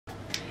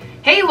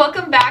Hey,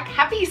 welcome back.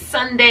 Happy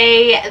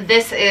Sunday.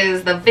 This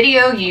is the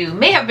video you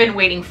may have been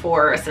waiting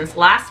for since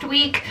last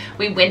week.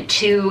 We went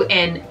to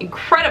an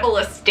incredible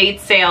estate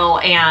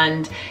sale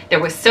and there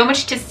was so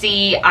much to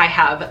see. I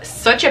have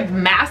such a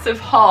massive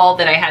haul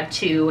that I had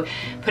to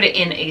put it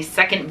in a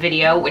second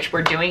video, which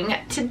we're doing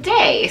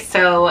today.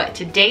 So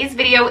today's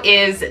video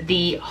is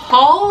the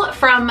haul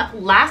from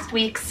last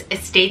week's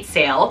estate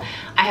sale.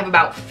 I have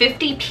about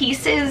 50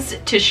 pieces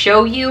to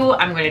show you.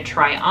 I'm going to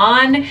try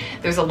on.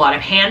 There's a lot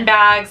of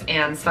handbags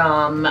and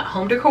some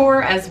home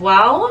decor as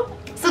well.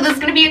 So this is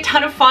going to be a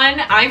ton of fun.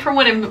 I, for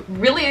one, am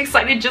really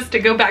excited just to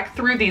go back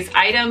through these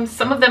items.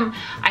 Some of them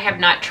I have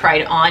not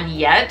tried on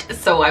yet,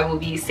 so I will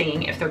be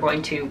seeing if they're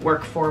going to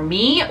work for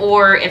me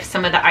or if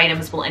some of the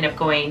items will end up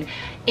going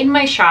in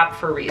my shop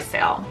for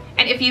resale.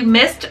 And if you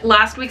missed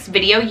last week's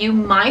video, you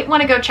might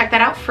want to go check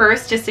that out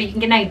first just so you can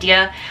get an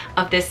idea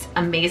of this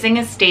amazing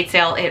estate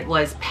sale. It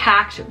was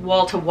packed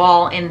wall to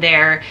wall in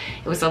there.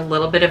 It was a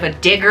little bit of a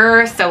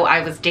digger, so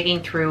I was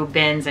digging through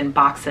bins and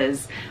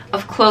boxes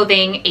of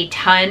clothing, a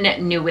ton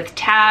new with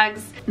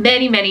tags,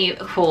 many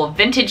cool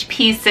vintage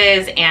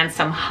pieces, and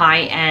some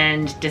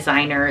high-end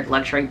designer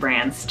luxury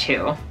brands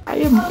too. I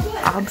am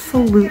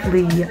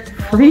absolutely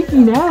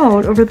freaking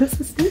out over this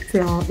estate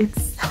sale.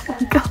 It's so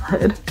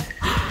good.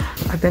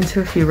 I've been to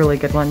a few really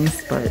good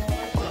ones, but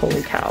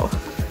holy cow.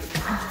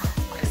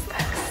 What is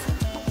this?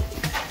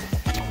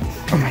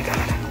 Oh my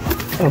god.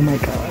 Oh my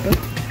god.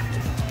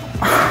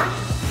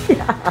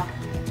 Yeah.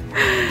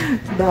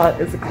 That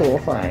is a cool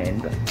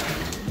find.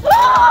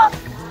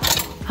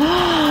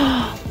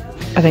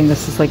 I think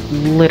this is like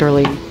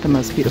literally the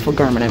most beautiful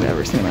garment I've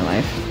ever seen in my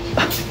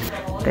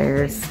life.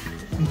 There's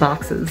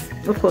boxes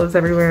of clothes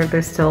everywhere.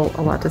 There's still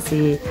a lot to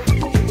see.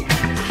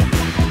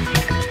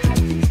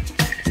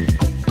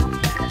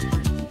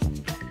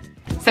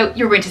 So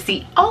you're going to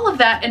see all of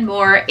that and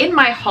more in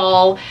my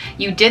haul.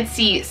 You did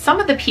see some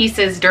of the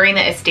pieces during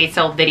the estate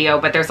sale video,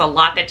 but there's a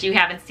lot that you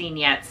haven't seen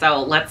yet,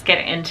 so let's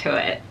get into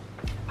it.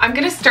 I'm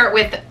gonna start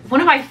with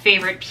one of my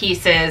favorite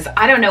pieces.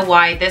 I don't know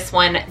why this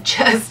one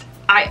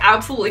I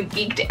absolutely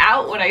geeked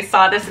out when I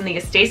saw this in the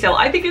estate sale.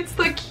 I think it's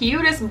the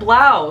cutest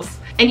blouse.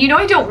 And you know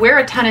I don't wear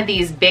a ton of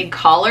these big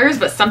collars,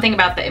 but something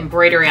about the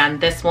embroidery on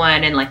this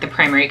one and like the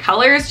primary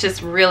colors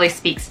just really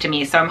speaks to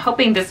me. So I'm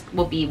hoping this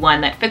will be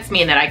one that fits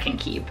me and that I can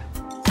keep.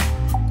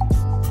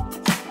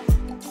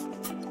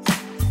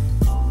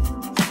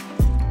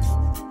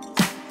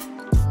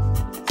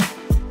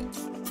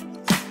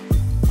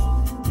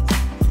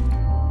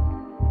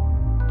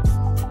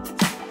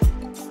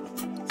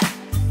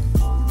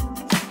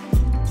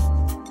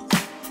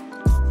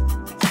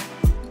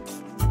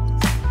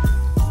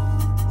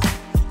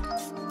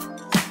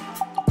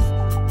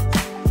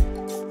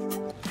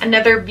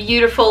 Another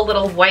beautiful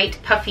little white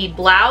puffy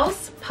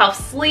blouse, puff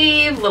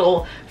sleeve,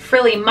 little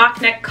frilly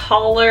mock neck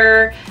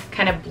collar,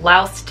 kind of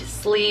bloused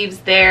sleeves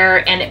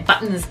there, and it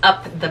buttons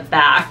up the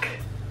back.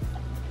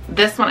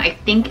 This one I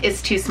think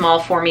is too small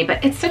for me,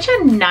 but it's such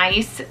a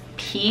nice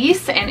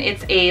piece and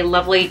it's a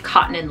lovely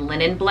cotton and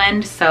linen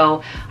blend,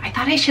 so I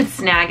thought I should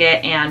snag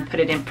it and put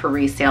it in for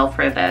resale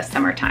for the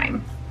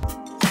summertime.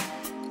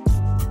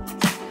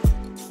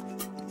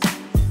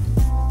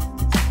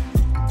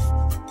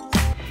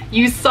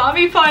 You saw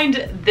me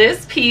find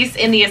this piece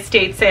in the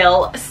estate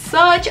sale.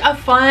 Such a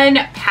fun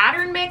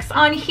pattern mix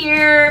on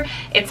here.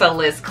 It's a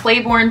Liz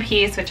Claiborne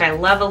piece, which I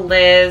love a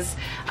Liz,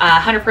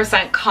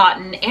 100%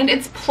 cotton, and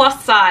it's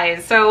plus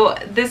size. So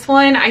this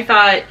one, I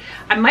thought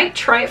I might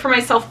try it for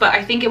myself, but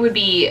I think it would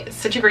be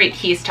such a great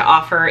piece to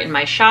offer in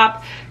my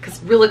shop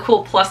because really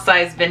cool plus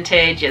size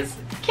vintage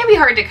can be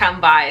hard to come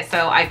by.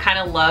 So I kind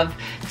of love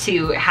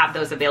to have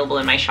those available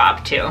in my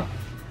shop too.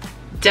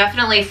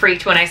 Definitely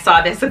freaked when I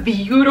saw this, a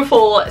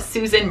beautiful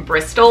Susan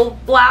Bristol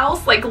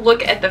blouse. Like,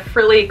 look at the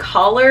frilly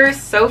collar,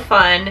 so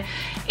fun.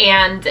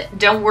 And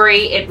don't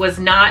worry, it was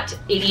not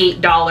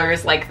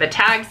 $88 like the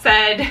tag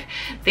said.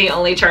 They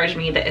only charged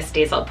me the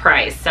estate sale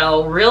price.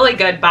 So really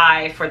good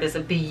buy for this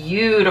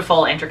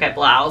beautiful intricate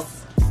blouse.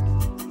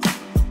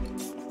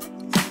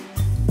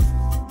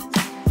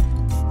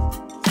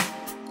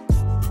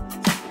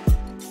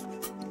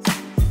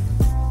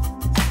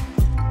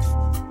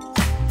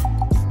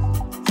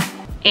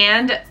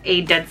 And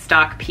a dead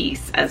stock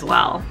piece as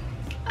well.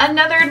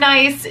 Another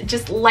nice,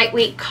 just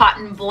lightweight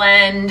cotton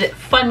blend,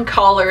 fun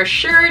collar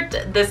shirt.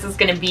 This is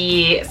gonna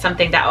be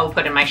something that I'll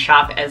put in my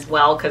shop as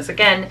well, because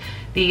again,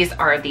 these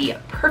are the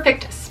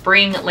perfect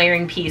spring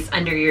layering piece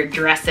under your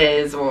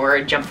dresses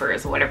or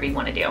jumpers, whatever you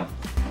wanna do.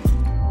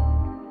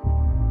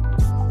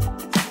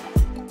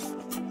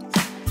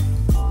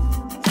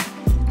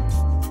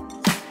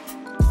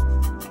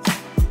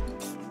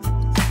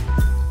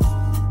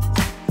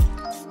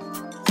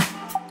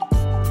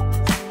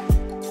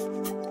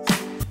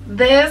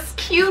 This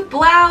cute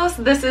blouse,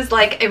 this is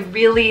like a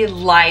really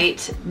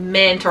light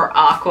mint or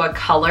aqua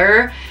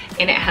color,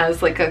 and it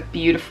has like a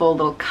beautiful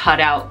little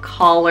cutout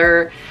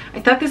collar.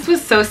 I thought this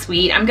was so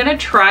sweet. I'm gonna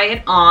try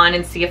it on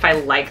and see if I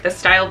like the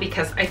style,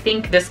 because I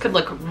think this could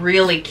look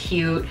really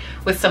cute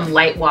with some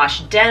light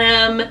wash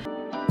denim.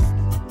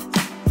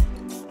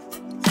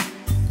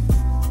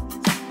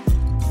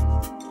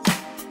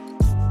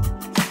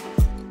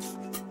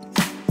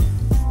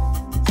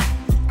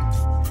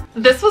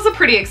 This was a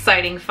pretty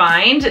exciting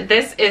find.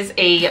 This is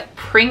a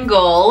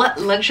Pringle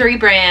luxury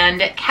brand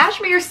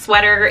cashmere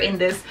sweater in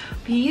this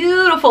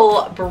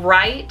beautiful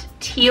bright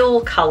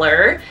teal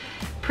color.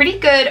 Pretty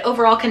good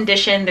overall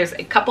condition. There's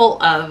a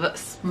couple of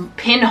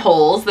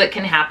pinholes that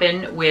can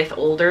happen with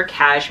older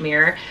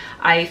cashmere.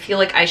 I feel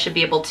like I should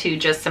be able to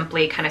just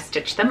simply kind of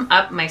stitch them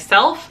up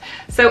myself.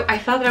 So I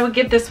thought that I would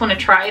give this one a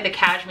try. The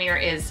cashmere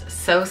is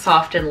so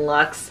soft and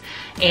luxe,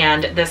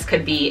 and this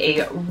could be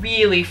a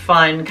really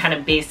fun kind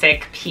of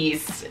basic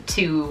piece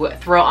to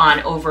throw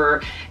on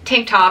over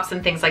tank tops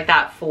and things like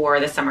that for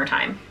the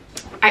summertime.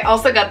 I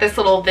also got this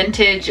little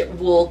vintage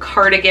wool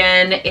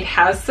cardigan. It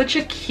has such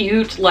a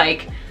cute,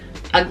 like,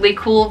 ugly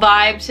cool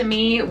vibe to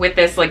me with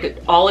this like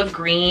olive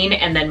green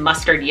and then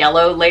mustard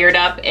yellow layered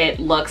up. It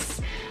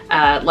looks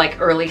like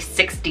early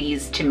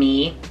 60s to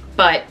me,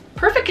 but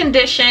perfect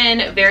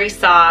condition, very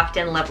soft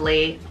and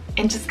lovely,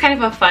 and just kind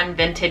of a fun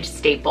vintage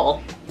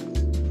staple.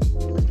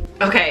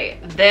 Okay,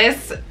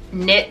 this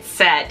knit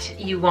set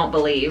you won't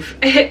believe.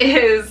 It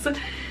is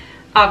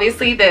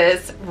obviously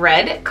this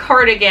red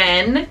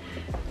cardigan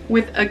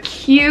with a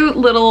cute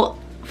little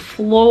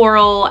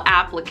floral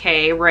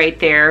applique right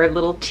there,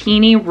 little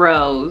teeny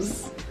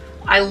rose.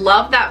 I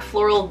love that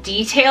floral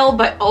detail,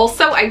 but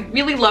also I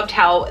really loved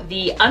how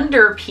the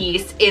under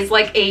piece is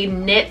like a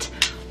knit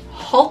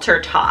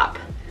halter top.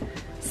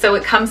 So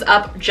it comes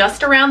up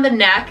just around the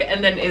neck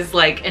and then is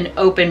like an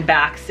open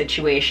back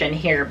situation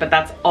here, but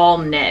that's all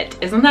knit.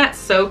 Isn't that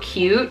so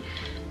cute?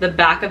 The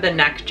back of the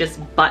neck just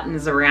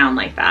buttons around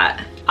like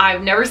that.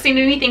 I've never seen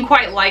anything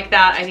quite like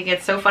that. I think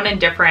it's so fun and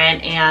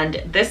different,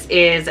 and this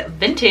is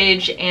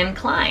vintage and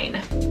Klein.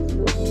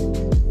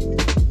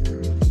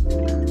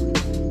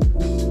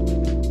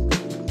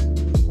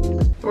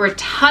 There were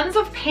tons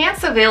of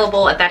pants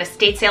available at that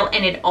estate sale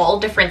and in all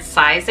different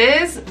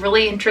sizes.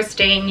 Really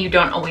interesting. You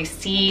don't always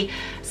see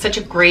such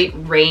a great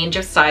range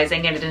of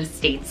sizing at an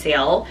estate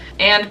sale.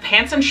 And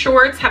pants and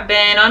shorts have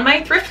been on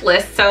my thrift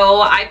list,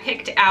 so I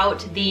picked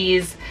out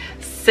these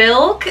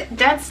silk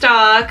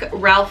deadstock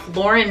Ralph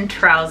Lauren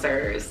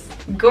trousers.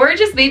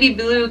 Gorgeous baby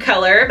blue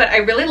color, but I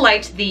really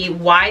liked the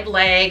wide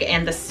leg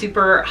and the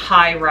super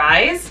high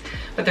rise,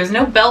 but there's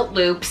no belt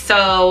loop,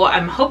 so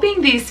I'm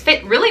hoping these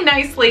fit really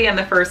nicely in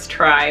the first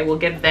try. We'll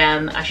give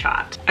them a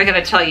shot. I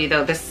gotta tell you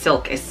though, this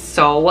silk is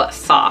so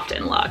soft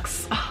and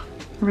luxe. Oh,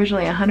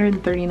 originally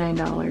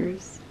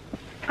 $139.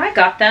 I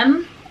got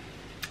them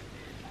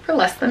for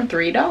less than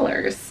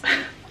 $3.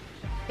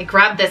 I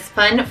grabbed this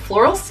fun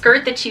floral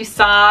skirt that you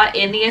saw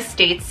in the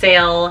estate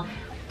sale.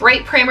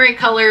 Bright primary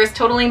colors,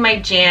 totally my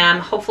jam.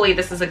 Hopefully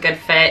this is a good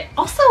fit.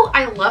 Also,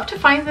 I love to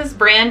find this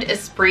brand.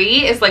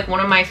 Esprit is like one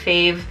of my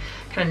fave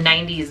kind of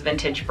 90s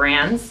vintage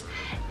brands.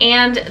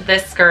 And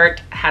this skirt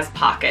has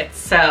pockets,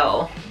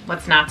 so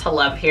what's not to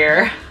love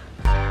here?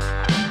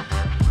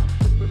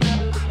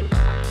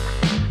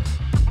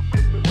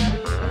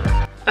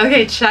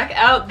 Okay, check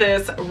out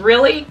this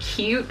really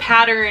cute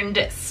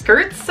patterned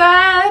skirt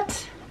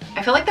set.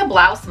 I feel like the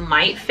blouse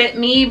might fit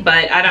me,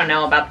 but I don't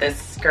know about this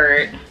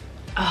skirt.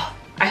 Oh,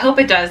 I hope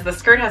it does. The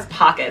skirt has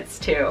pockets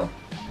too.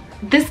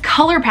 This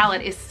color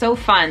palette is so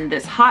fun.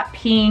 This hot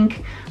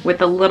pink with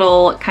the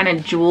little kind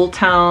of jewel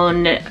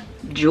tone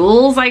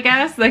jewels, I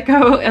guess, that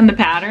go in the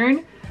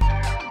pattern.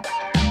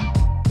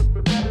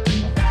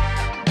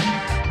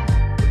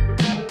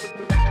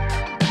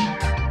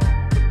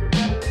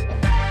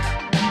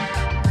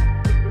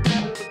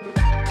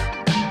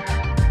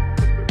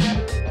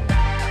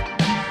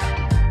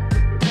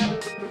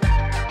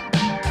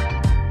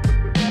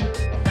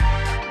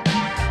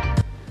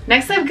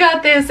 Next I've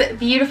got this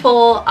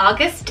beautiful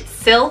August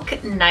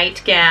silk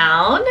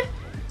nightgown.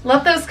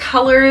 Love those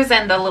colors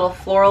and the little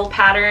floral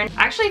pattern.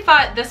 I actually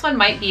thought this one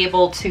might be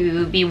able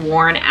to be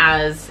worn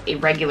as a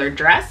regular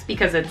dress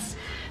because it's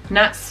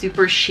not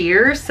super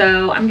sheer,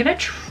 so I'm gonna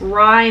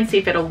try and see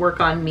if it'll work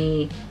on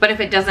me. But if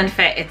it doesn't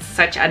fit, it's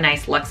such a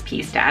nice luxe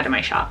piece to add to my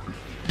shop.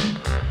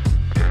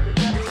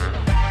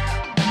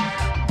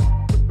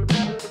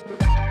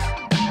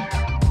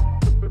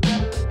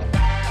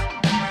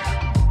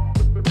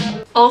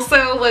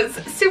 Also was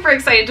super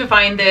excited to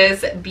find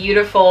this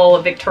beautiful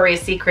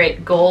Victoria's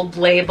Secret gold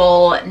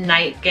label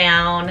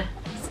nightgown.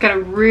 It's got a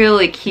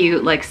really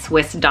cute like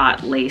Swiss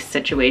dot lace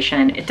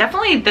situation. It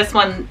definitely, this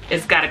one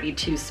has got to be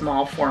too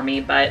small for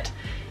me, but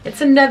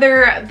it's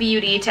another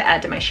beauty to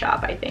add to my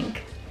shop, I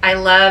think. I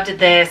loved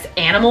this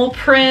animal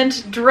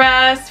print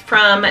dress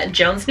from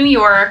Jones, New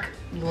York.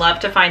 Love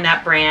to find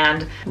that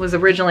brand. It was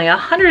originally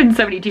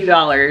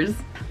 $172.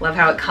 Love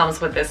how it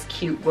comes with this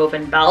cute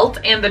woven belt,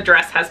 and the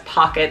dress has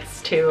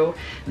pockets too.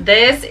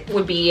 This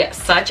would be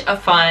such a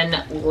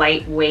fun,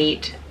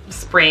 lightweight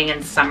spring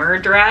and summer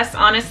dress,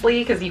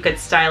 honestly, because you could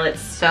style it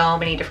so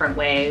many different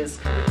ways.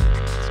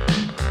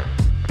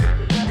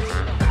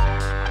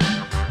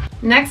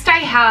 Next I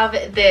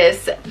have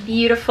this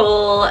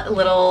beautiful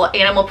little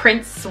animal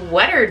print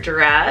sweater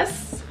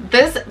dress.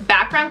 This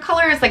background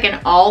color is like an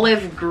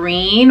olive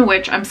green,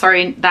 which I'm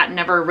sorry, that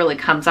never really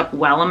comes up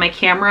well on my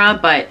camera,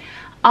 but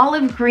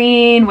olive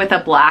green with a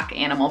black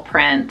animal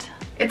print.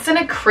 It's an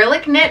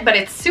acrylic knit, but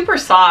it's super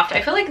soft.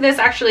 I feel like this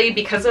actually,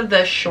 because of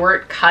the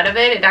short cut of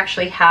it, it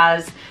actually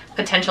has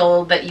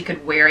potential that you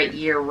could wear it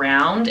year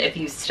round if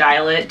you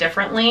style it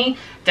differently.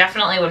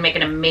 Definitely would make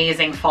an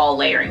amazing fall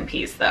layering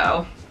piece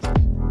though.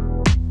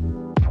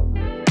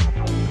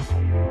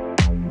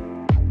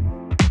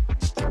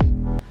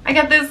 I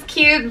got this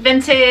cute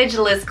vintage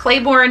Liz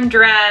Claiborne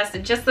dress,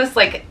 just this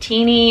like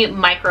teeny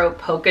micro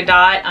polka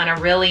dot on a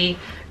really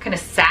kind of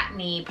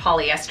satiny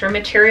polyester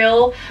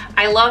material.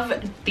 I love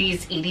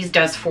these 80s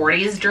does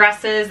 40s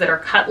dresses that are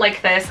cut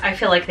like this. I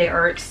feel like they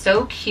are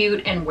so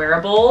cute and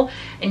wearable,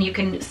 and you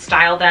can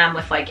style them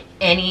with like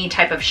any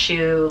type of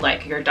shoe,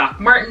 like your Doc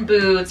Marten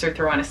boots, or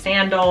throw on a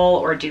sandal,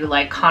 or do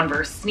like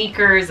Converse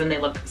sneakers, and they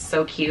look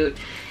so cute.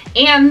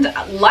 And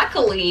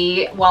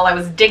luckily, while I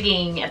was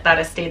digging at that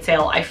estate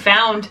sale, I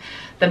found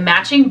the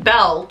matching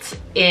belt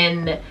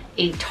in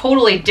a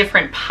totally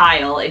different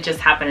pile. It just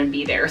happened to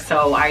be there.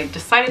 So I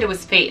decided it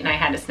was fate and I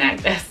had to snag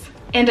this.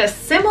 And a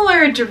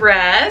similar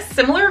dress,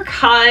 similar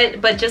cut,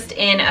 but just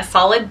in a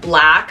solid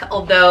black,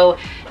 although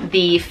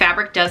the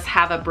fabric does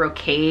have a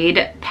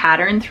brocade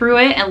pattern through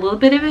it and a little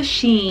bit of a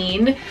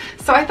sheen.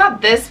 So I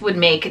thought this would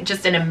make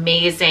just an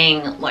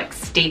amazing like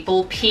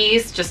staple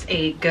piece, just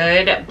a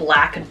good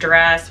black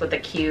dress with a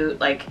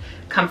cute like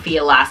comfy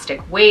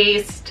elastic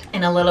waist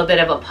and a little bit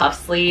of a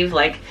puff sleeve.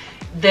 Like,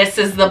 this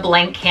is the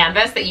blank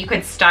canvas that you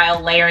could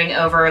style layering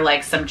over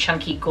like some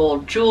chunky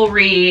gold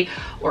jewelry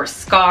or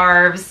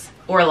scarves,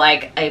 or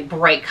like a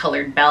bright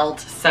colored belt.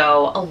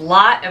 So a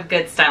lot of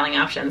good styling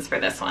options for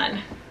this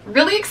one.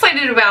 Really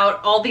excited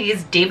about all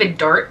these David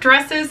Dart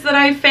dresses that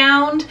I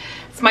found.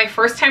 It's my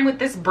first time with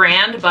this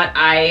brand, but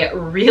I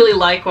really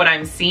like what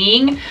I'm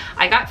seeing.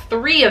 I got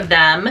 3 of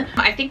them.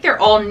 I think they're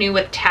all new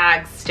with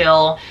tags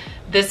still.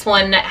 This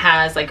one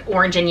has like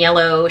orange and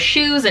yellow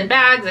shoes and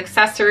bags,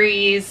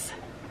 accessories.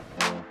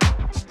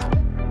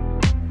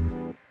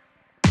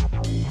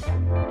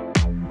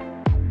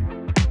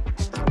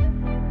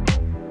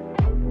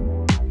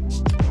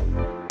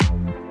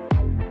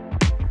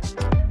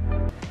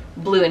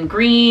 Blue and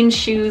green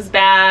shoes,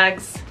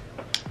 bags.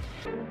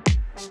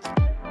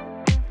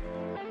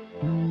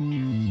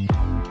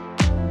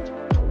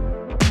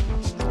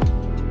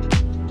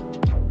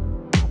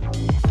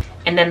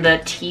 And then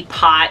the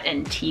teapot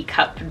and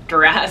teacup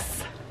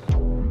dress.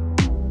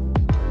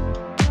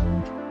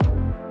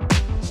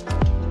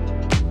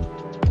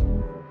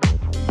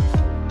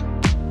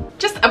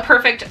 Just a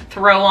perfect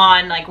throw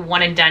on, like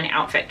one and done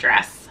outfit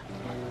dress.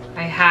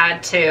 I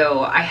had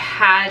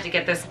to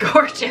get this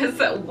gorgeous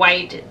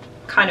white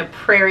kind of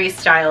prairie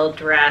style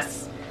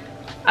dress.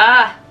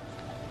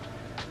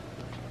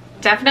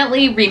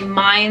 Definitely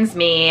reminds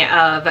me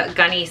of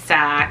Gunny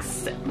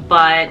Sacks,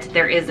 but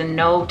there is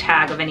no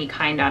tag of any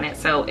kind on it.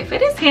 So if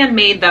it is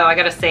handmade though, I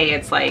gotta say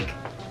it's like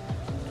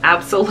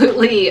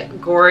absolutely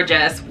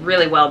gorgeous,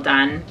 really well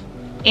done.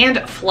 And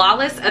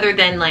flawless, other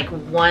than like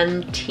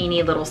one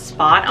teeny little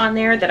spot on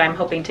there that I'm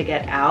hoping to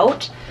get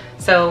out.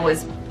 So it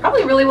was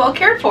probably really well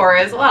cared for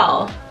as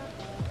well.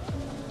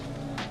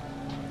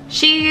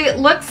 She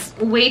looks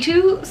way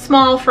too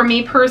small for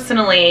me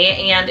personally,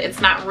 and it's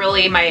not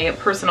really my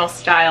personal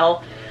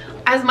style.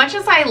 As much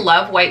as I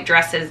love white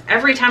dresses,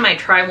 every time I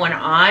try one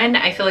on,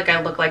 I feel like I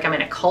look like I'm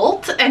in a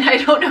cult and I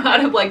don't know how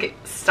to like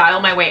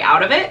style my way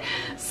out of it.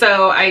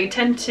 So I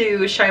tend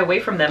to shy away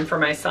from them for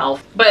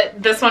myself.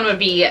 But this one would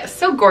be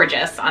so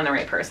gorgeous on the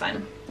right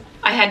person.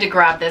 I had to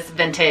grab this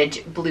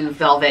vintage blue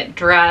velvet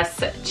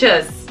dress.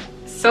 Just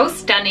so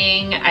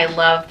stunning. I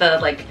love the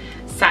like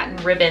satin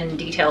ribbon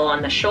detail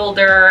on the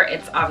shoulder.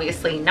 It's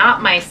obviously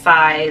not my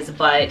size,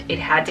 but it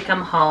had to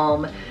come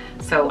home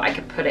so I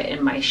could put it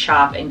in my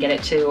shop and get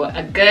it to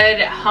a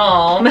good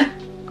home.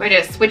 I'm going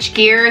to switch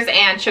gears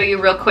and show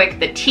you real quick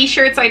the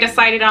t-shirts I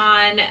decided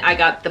on. I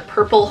got the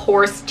purple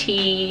horse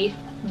tee,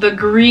 the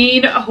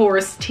green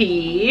horse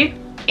tee,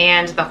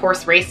 and the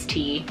horse race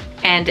tee.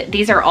 And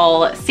these are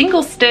all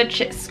single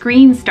stitch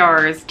Screen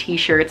Stars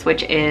t-shirts,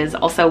 which is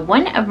also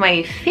one of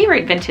my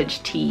favorite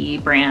vintage tee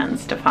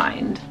brands to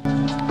find.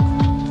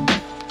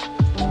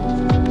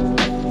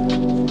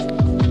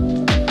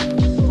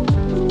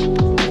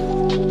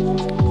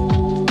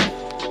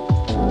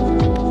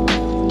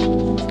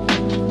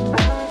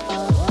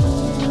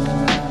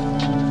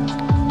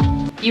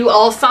 You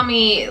all saw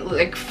me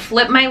like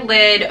flip my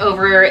lid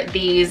over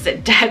these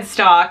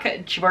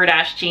deadstock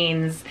Jordache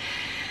jeans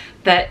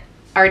that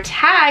are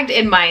tagged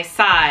in my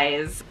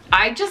size.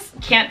 I just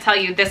can't tell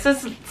you, this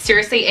is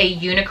seriously a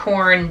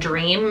unicorn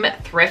dream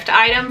thrift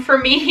item for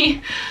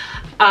me.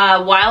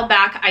 A while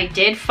back, I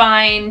did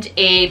find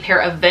a pair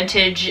of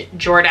vintage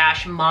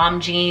Jordache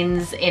mom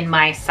jeans in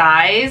my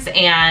size,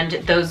 and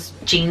those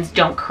jeans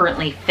don't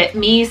currently fit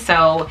me,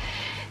 so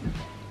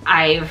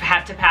I've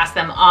had to pass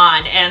them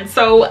on. And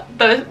so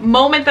the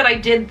moment that I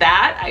did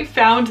that, I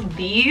found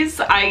these.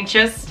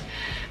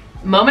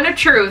 Moment of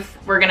truth,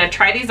 we're gonna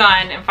try these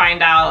on and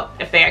find out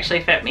if they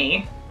actually fit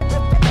me.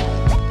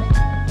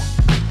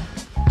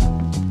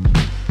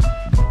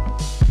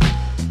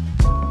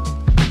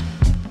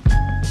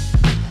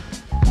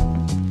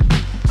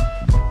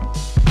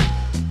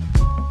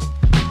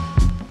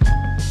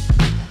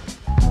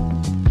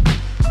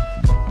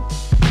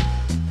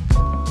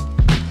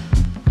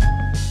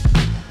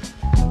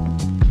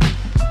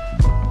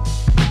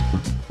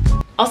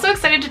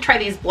 try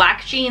these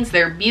black jeans.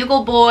 They're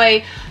Bugle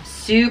Boy,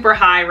 super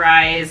high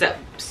rise,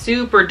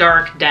 super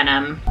dark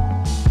denim.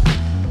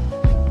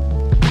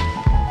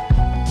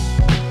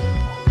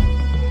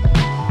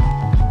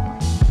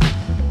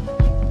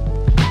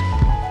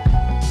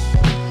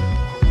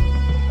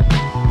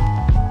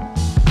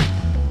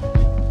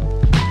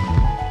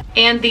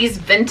 And these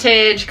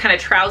vintage kind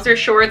of trouser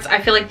shorts, I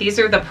feel like these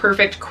are the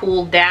perfect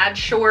cool dad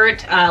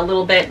short, a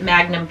little bit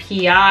Magnum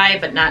PI,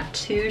 but not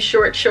too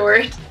short.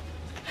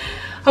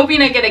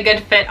 Hoping I get a good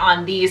fit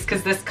on these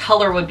because this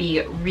color would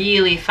be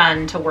really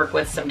fun to work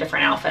with some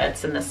different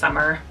outfits in the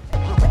summer.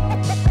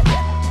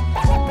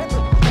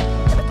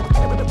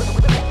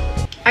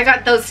 I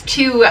got those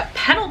two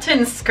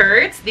Pendleton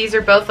skirts. These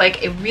are both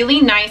like a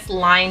really nice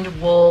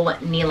lined wool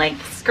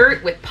knee-length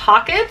skirt with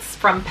pockets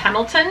from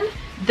Pendleton.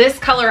 This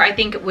color I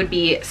think would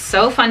be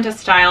so fun to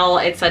style.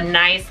 It's a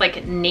nice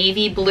like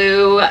navy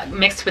blue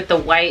mixed with the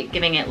white,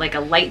 giving it like a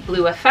light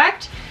blue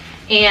effect.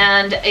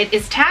 And it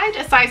is tagged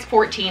a size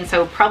 14,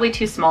 so probably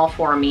too small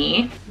for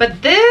me.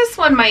 But this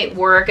one might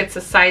work. It's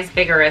a size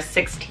bigger, a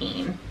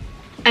 16.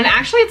 And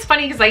actually it's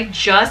funny because I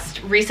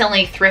just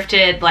recently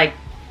thrifted like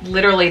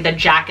literally the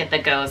jacket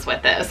that goes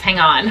with this. Hang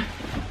on.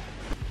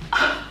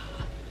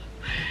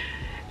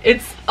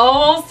 It's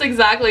almost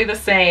exactly the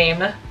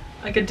same.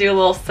 I could do a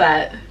little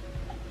set.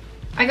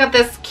 I got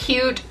this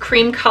cute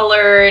cream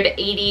colored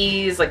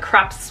 80s like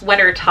crop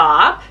sweater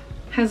top.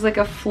 Has like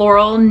a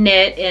floral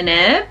knit in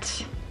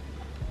it.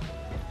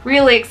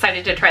 Really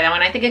excited to try that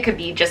one. I think it could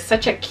be just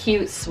such a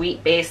cute,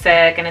 sweet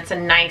basic, and it's a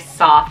nice,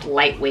 soft,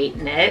 lightweight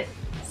knit.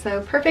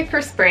 So perfect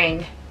for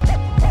spring.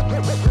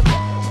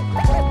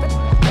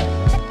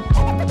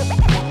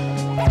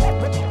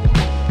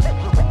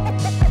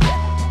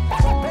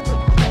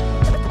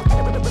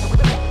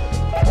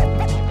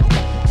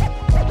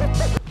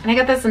 And I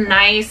got this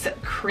nice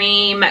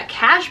cream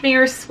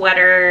cashmere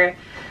sweater,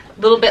 a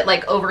little bit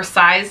like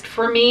oversized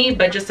for me,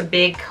 but just a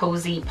big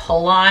cozy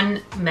pull-on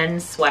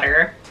men's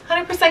sweater.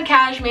 100%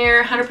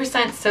 cashmere,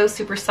 100% so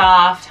super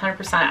soft,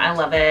 100% I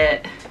love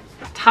it.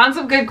 Tons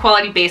of good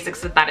quality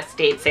basics at that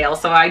estate sale,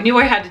 so I knew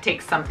I had to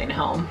take something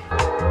home.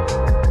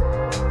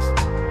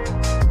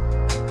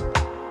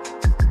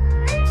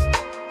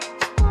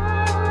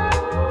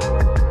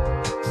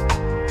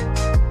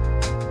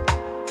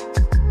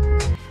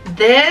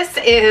 This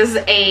is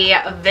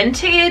a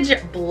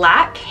vintage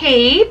black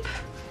cape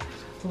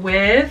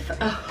with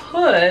a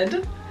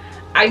hood.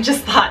 I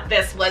just thought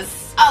this was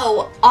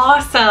so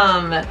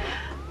awesome.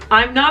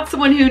 I'm not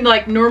someone who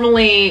like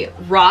normally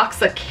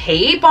rocks a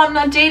cape on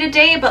the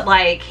day-to-day, but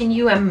like, can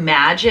you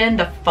imagine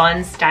the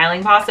fun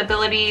styling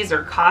possibilities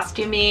or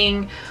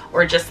costuming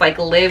or just like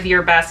live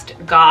your best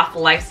goth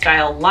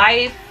lifestyle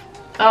life?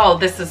 Oh,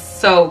 this is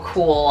so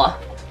cool.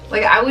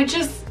 Like, I would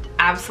just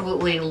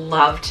absolutely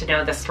love to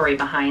know the story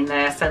behind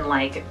this and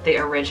like the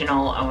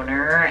original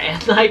owner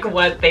and like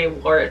what they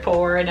wore it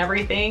for and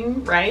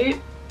everything,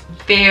 right?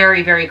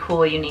 Very, very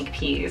cool, unique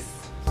piece.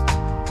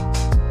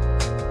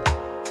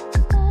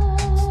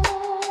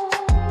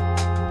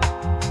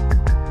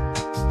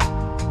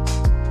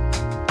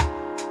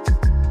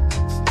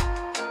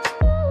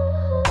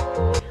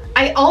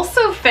 I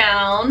also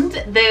found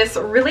this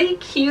really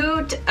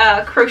cute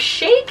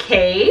crochet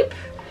cape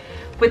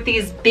with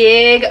these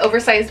big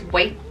oversized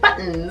white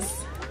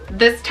buttons.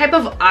 This type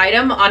of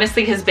item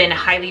honestly has been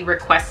highly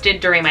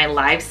requested during my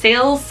live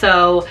sales,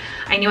 so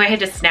I knew I had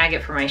to snag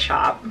it for my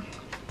shop.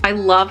 I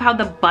love how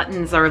the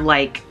buttons are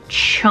like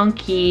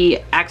chunky,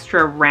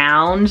 extra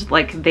round,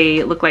 like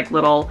they look like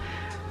little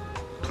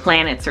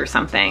planets or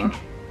something.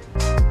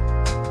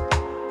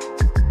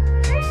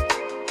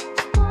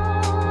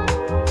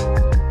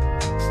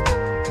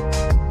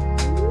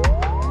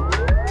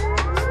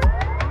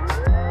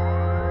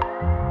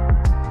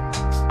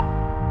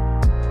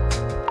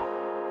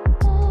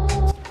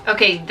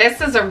 Okay, this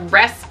is a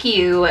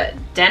rescue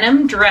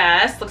denim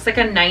dress. Looks like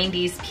a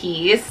 90s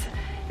piece.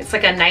 It's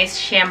like a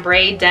nice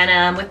chambray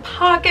denim with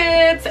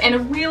pockets and a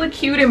really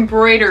cute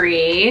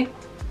embroidery.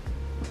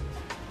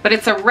 But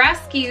it's a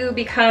rescue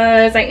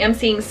because I am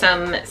seeing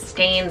some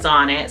stains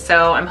on it.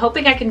 So I'm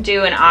hoping I can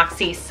do an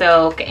oxy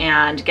soak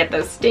and get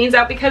those stains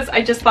out because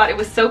I just thought it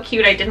was so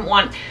cute. I didn't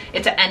want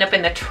it to end up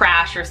in the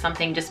trash or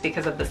something just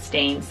because of the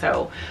stain.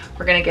 So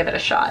we're gonna give it a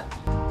shot.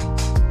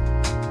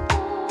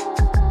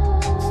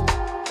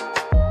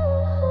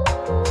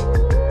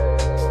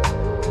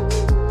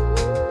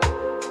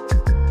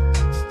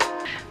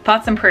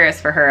 Thoughts and prayers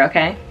for her,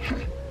 okay?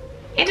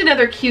 And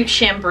another cute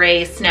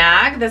chambray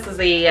snag. This is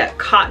a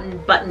cotton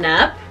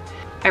button-up.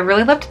 I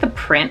really loved the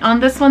print on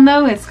this one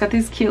though. It's got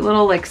these cute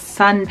little like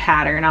sun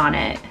pattern on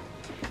it.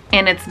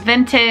 And it's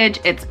vintage,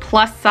 it's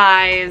plus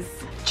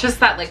size. Just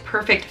that like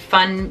perfect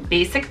fun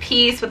basic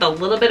piece with a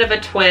little bit of a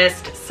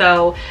twist.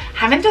 So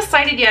haven't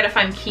decided yet if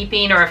I'm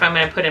keeping or if I'm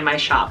gonna put in my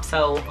shop.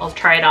 So I'll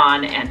try it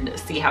on and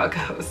see how it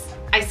goes.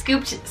 I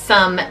scooped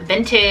some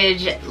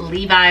vintage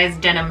Levi's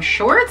denim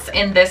shorts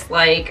in this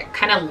like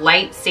kind of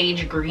light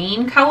sage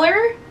green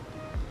color.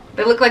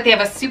 They look like they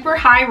have a super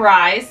high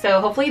rise, so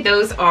hopefully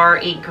those are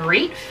a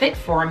great fit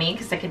for me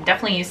because I could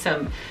definitely use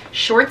some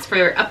shorts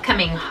for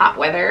upcoming hot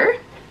weather.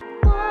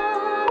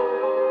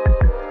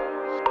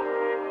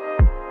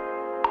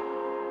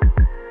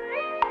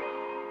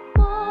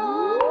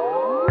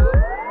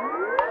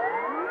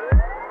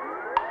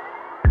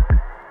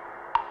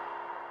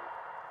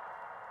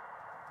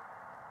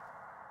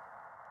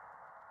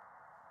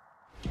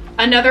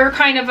 Another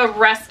kind of a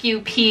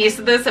rescue piece,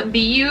 this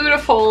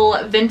beautiful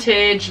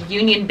vintage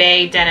Union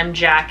Bay denim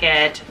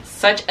jacket.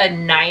 Such a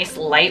nice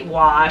light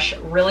wash,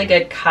 really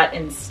good cut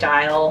and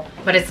style,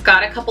 but it's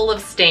got a couple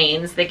of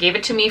stains. They gave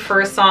it to me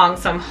for a song,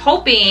 so I'm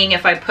hoping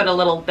if I put a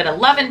little bit of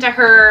love into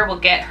her, we'll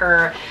get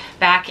her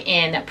back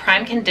in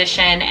prime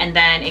condition, and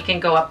then it can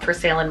go up for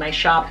sale in my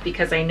shop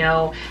because I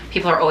know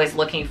people are always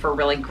looking for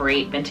really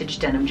great vintage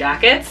denim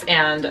jackets,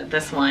 and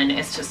this one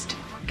is just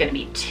gonna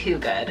be too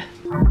good.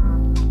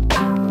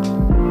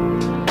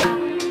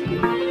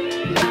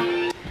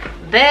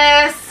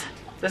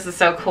 This is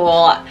so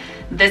cool.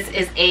 This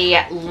is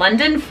a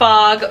London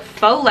Fog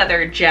faux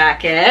leather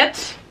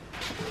jacket.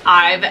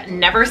 I've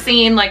never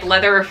seen like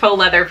leather or faux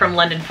leather from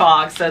London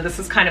Fog, so this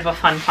is kind of a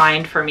fun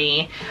find for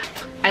me.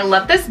 I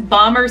love this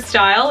bomber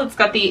style. It's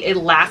got the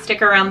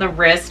elastic around the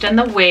wrist and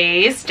the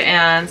waist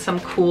and some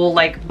cool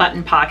like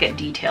button pocket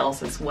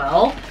details as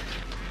well.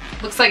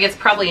 Looks like it's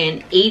probably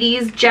an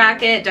 80s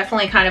jacket,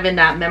 definitely kind of in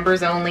that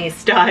members only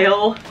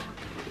style.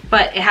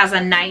 But it has a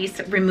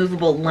nice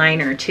removable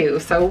liner too.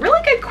 So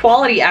really good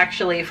quality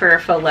actually for a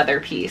faux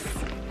leather piece.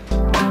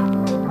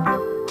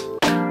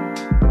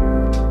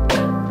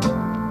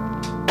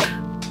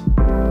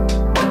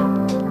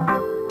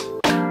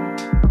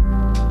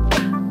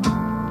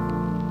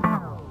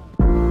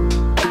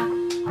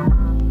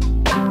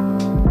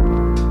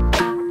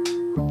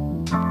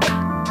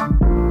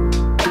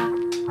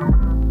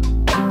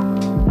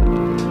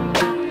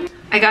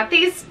 I got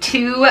these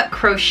 2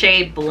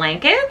 crochet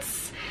blankets.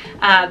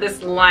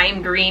 This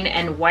lime green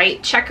and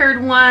white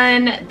checkered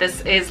one.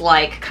 This is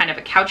like kind of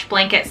a couch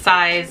blanket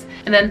size.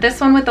 And then this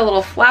one with the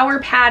little flower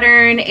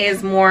pattern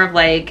is more of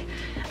like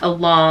a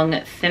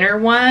long, thinner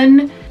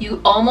one. You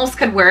almost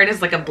could wear it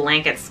as like a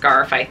blanket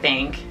scarf, I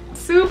think.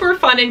 Super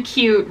fun and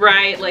cute,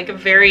 right? Like a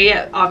very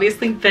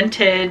obviously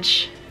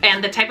vintage.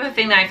 And the type of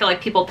thing that I feel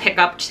like people pick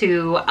up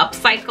to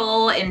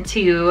upcycle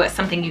into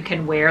something you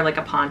can wear like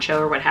a poncho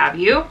or what have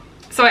you.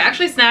 So I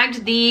actually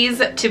snagged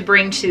these to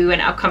bring to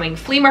an upcoming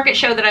flea market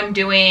show that I'm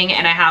doing,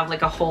 and I have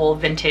like a whole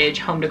vintage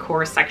home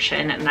decor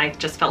section, and I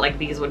just felt like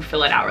these would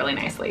fill it out really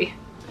nicely.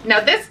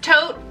 Now this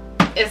tote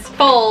is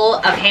full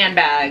of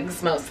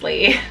handbags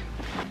mostly.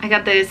 I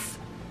got this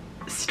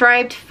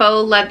striped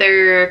faux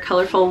leather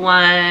colorful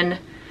one.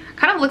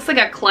 Kind of looks like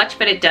a clutch,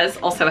 but it does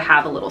also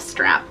have a little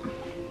strap.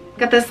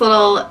 Got this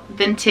little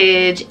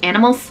vintage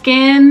animal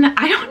skin.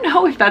 I don't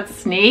know if that's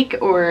snake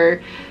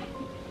or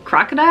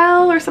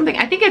crocodile or something.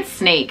 I think it's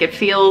snake. It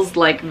feels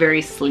like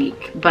very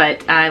sleek,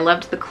 but I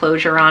loved the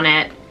closure on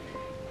it.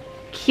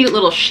 Cute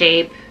little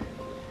shape,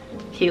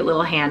 cute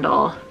little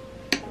handle.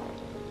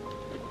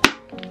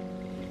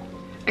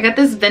 I got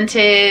this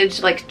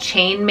vintage like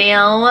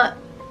chainmail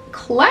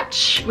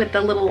clutch with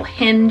the little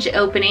hinge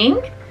opening.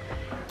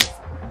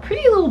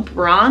 Pretty little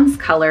bronze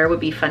color, would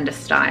be fun to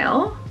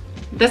style.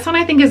 This one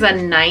I think is a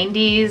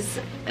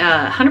 90s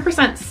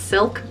 100%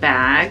 silk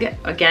bag,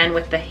 again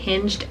with the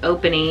hinged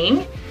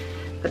opening.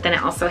 But then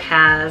it also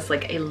has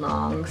like a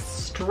long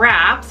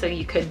strap, so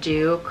you could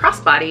do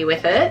crossbody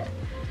with it.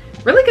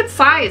 Really good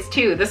size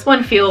too. This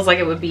one feels like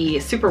it would be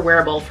super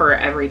wearable for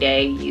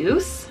everyday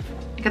use.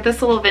 I got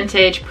this little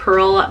vintage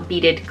pearl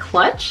beaded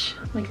clutch,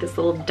 like this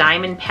little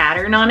diamond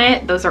pattern on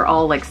it. Those are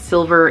all like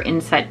silver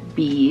inset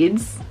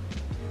beads.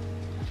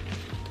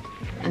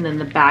 And then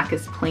the back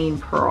is plain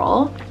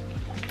pearl.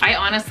 I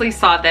honestly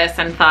saw this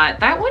and thought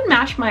that would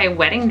match my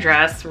wedding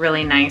dress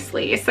really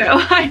nicely. So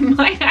I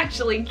might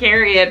actually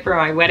carry it for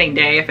my wedding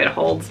day if it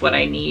holds what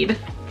I need.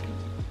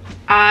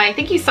 I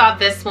think you saw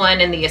this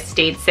one in the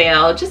estate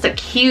sale. Just a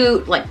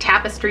cute like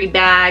tapestry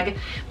bag,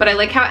 but I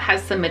like how it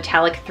has some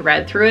metallic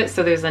thread through it.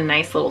 So there's a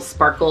nice little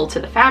sparkle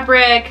to the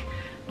fabric,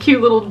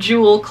 cute little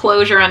jewel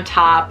closure on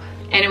top.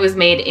 And it was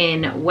made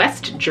in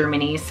West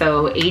Germany,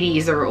 so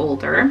 80s or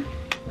older.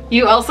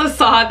 You also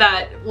saw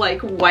that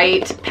like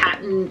white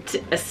patent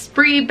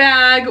Esprit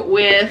bag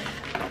with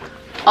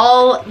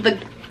all the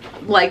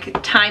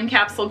like time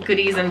capsule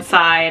goodies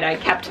inside. I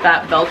kept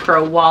that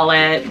Velcro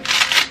wallet.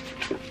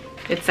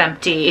 It's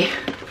empty.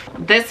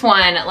 This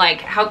one,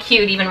 like how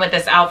cute, even with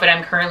this outfit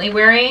I'm currently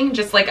wearing,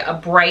 just like a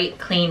bright,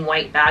 clean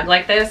white bag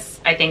like this.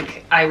 I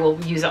think I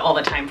will use it all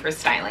the time for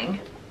styling.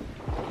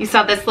 You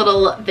saw this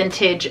little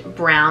vintage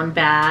brown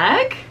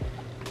bag.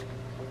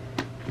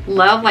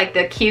 Love like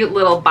the cute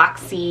little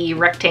boxy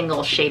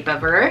rectangle shape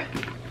of her.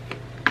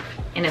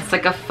 And it's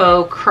like a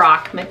faux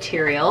croc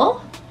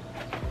material.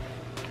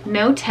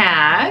 No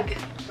tag.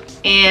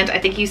 And I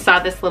think you saw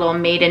this little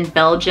made in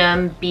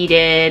Belgium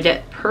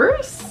beaded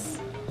purse.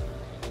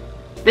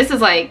 This is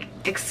like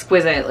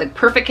exquisite, like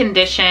perfect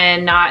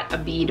condition, not a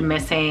bead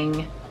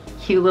missing.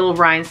 cute little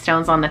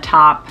rhinestones on the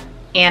top,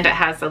 and it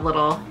has a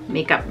little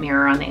makeup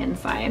mirror on the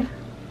inside.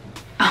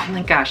 Oh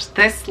my gosh,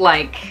 this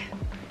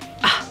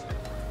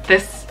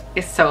this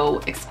is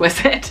so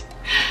exquisite.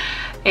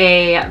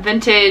 A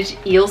vintage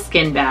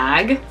eelskin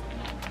bag.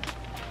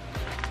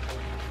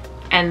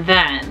 And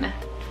then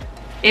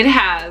it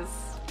has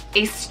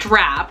a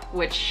strap,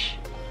 which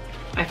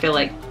I feel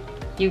like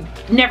you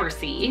never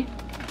see.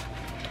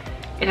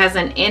 It has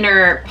an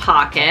inner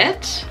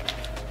pocket.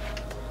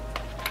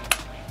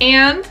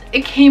 And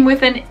it came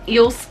with an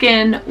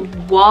eelskin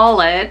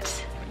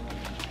wallet.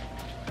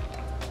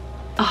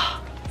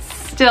 Oh,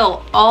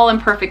 still all in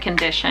perfect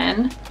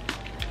condition.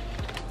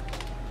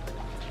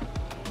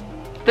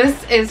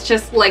 This is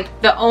just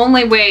like, the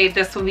only way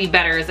this would be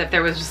better is if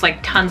there was just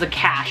like tons of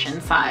cash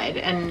inside.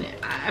 And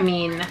I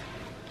mean,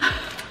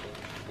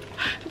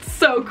 it's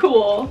so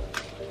cool.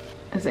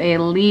 It's a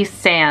Lee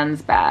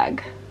Sands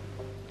bag.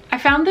 I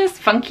found this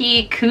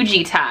funky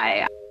Kuji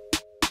tie.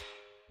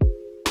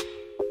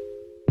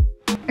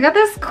 I got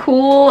this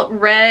cool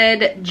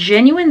red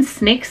genuine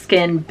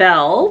snakeskin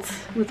belt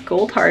with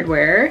gold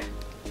hardware.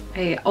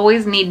 I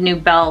always need new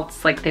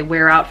belts, like they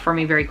wear out for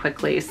me very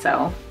quickly,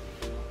 so.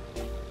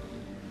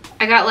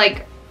 I got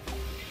like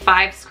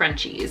 5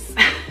 scrunchies.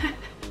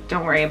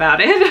 Don't worry about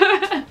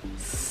it.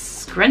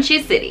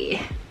 Scrunchie City.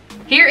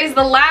 Here is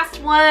the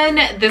last one.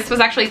 This was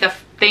actually the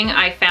thing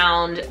I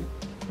found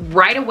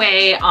right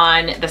away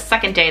on the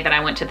second day that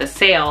I went to the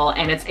sale,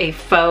 and it's a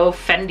faux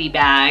Fendi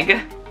bag.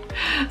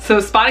 So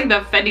spotting the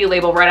Fendi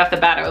label right off the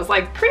bat, I was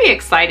like pretty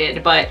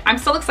excited, but I'm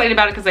still excited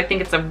about it because I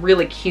think it's a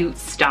really cute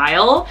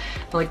style.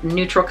 Like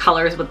neutral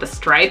colors with the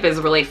stripe is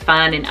really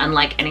fun and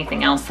unlike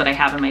anything else that I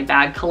have in my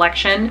bag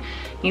collection.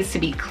 Needs to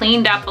be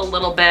cleaned up a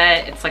little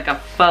bit. It's like a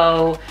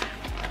faux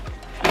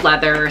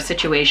leather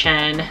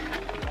situation.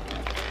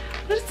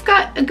 But it's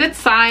got a good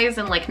size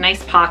and like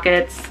nice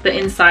pockets. The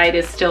inside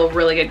is still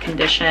really good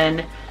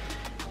condition.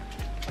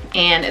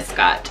 And it's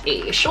got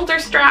a shoulder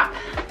strap.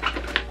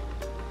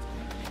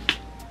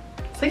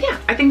 So yeah,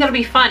 I think that'll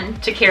be fun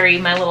to carry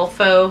my little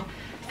faux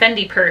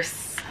Fendi purse.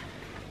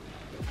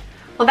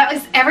 Well, that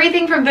was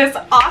everything from this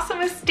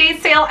awesome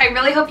estate sale. I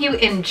really hope you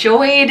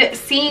enjoyed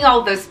seeing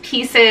all those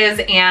pieces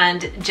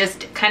and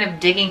just kind of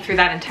digging through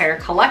that entire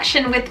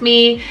collection with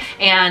me.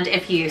 And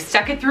if you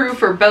stuck it through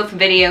for both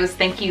videos,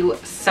 thank you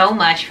so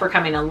much for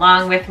coming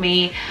along with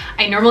me.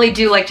 I normally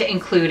do like to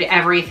include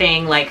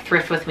everything like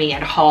thrift with me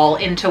and haul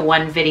into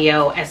one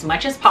video as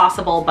much as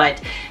possible,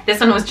 but this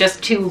one was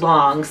just too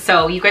long.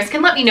 So you guys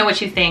can let me know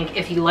what you think,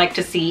 if you like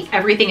to see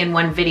everything in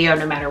one video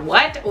no matter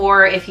what,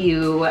 or if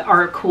you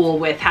are cool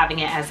with having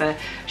it as a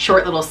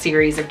short little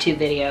series of 2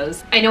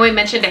 videos. I know I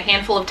mentioned a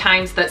handful of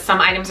times that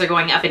some items are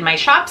going up in my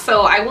shop,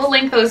 so I will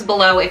link those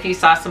below if you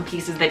saw some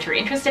pieces that you're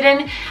interested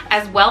in,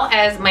 as well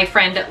as my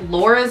friend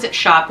Laura's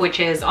shop,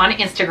 which is on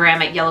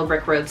Instagram at Yellow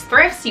Brick Rhodes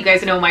Thrifts. You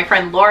guys know my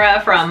friend Laura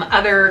from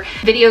other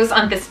videos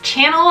on this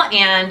channel,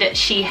 and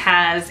she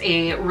has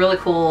a really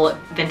cool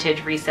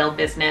vintage resale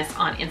business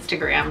on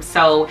Instagram,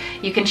 so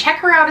you can check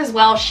her out as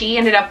well. She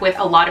ended up with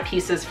a lot of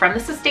pieces from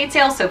this estate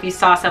sale, so if you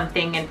saw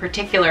something in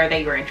particular that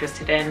you were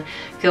interested in,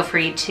 feel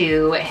free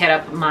to hit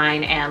up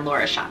mine and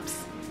Laura's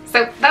shops.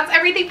 So that's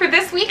everything for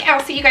this week. I'll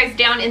see you guys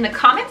down in the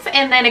comments,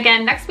 and then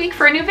again next week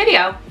for a new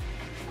video.